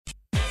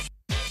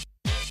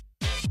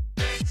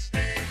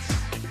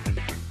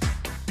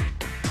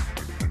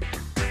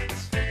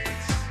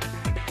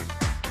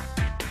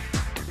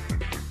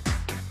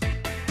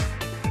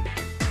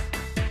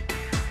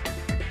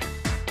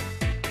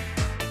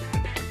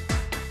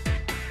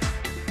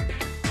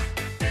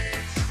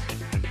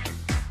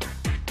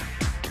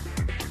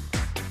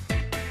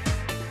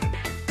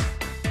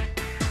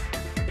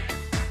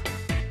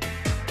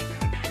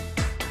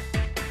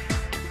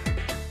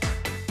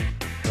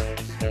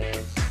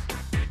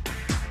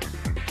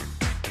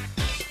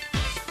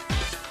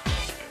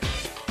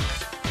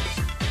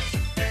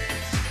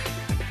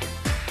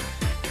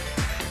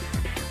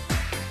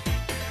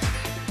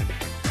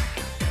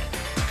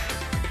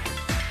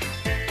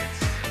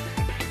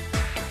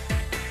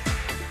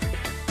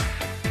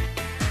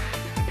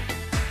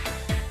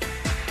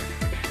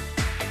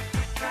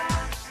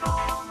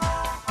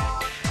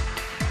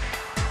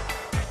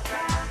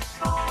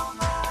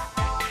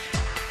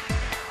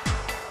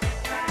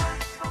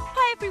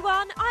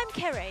I'm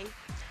Kerry.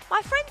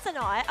 My friends and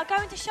I are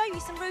going to show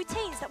you some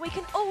routines that we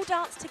can all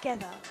dance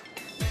together.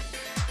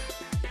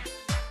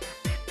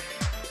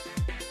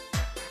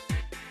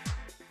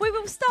 We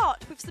will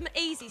start with some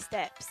easy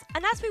steps,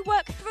 and as we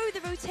work through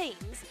the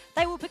routines,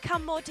 they will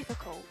become more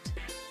difficult.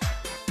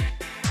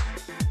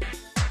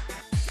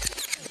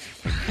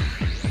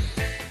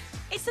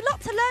 It's a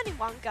lot to learn in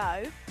one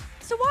go,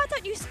 so why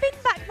don't you spin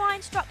back my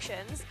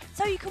instructions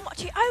so you can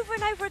watch it over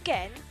and over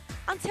again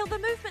until the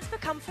movements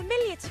become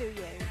familiar to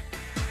you.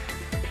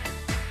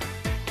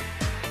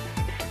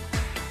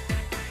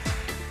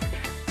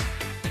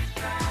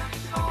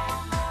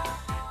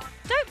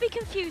 Don't be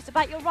confused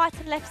about your right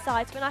and left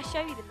sides when I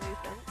show you the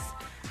movements.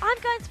 I'm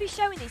going to be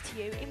showing these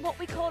to you in what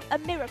we call a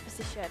mirror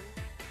position.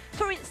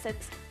 For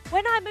instance,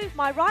 when I move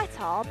my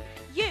right arm,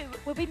 you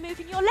will be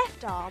moving your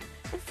left arm,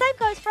 and same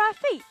goes for our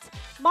feet.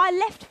 My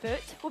left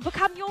foot will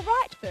become your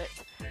right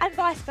foot, and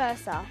vice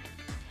versa.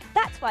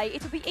 That way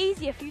it will be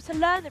easier for you to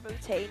learn the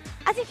routine,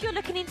 as if you're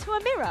looking into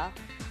a mirror.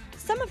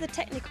 Some of the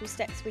technical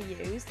steps we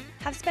use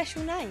have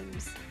special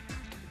names.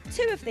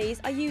 Two of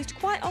these are used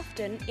quite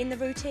often in the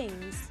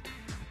routines.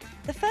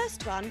 The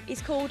first one is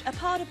called a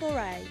pas de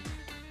bourrée.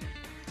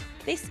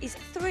 This is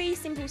 3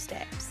 simple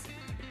steps.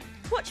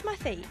 Watch my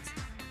feet.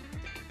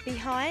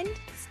 Behind,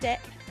 step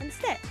and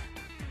step.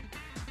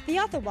 The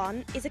other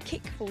one is a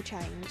kick ball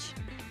change.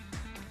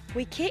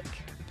 We kick,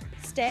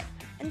 step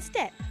and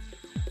step.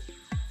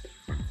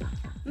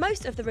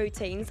 Most of the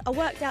routines are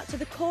worked out to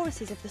the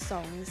choruses of the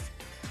songs.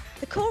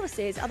 The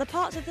choruses are the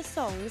parts of the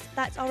songs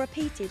that are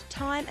repeated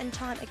time and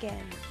time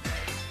again.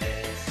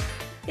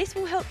 This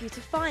will help you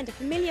to find a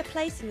familiar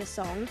place in the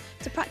song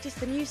to practice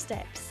the new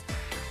steps.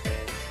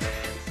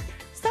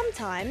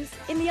 Sometimes,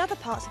 in the other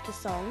parts of the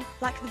song,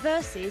 like the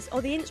verses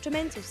or the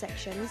instrumental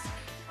sections,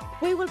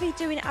 we will be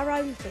doing our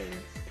own thing.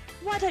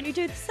 Why don't you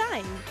do the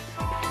same?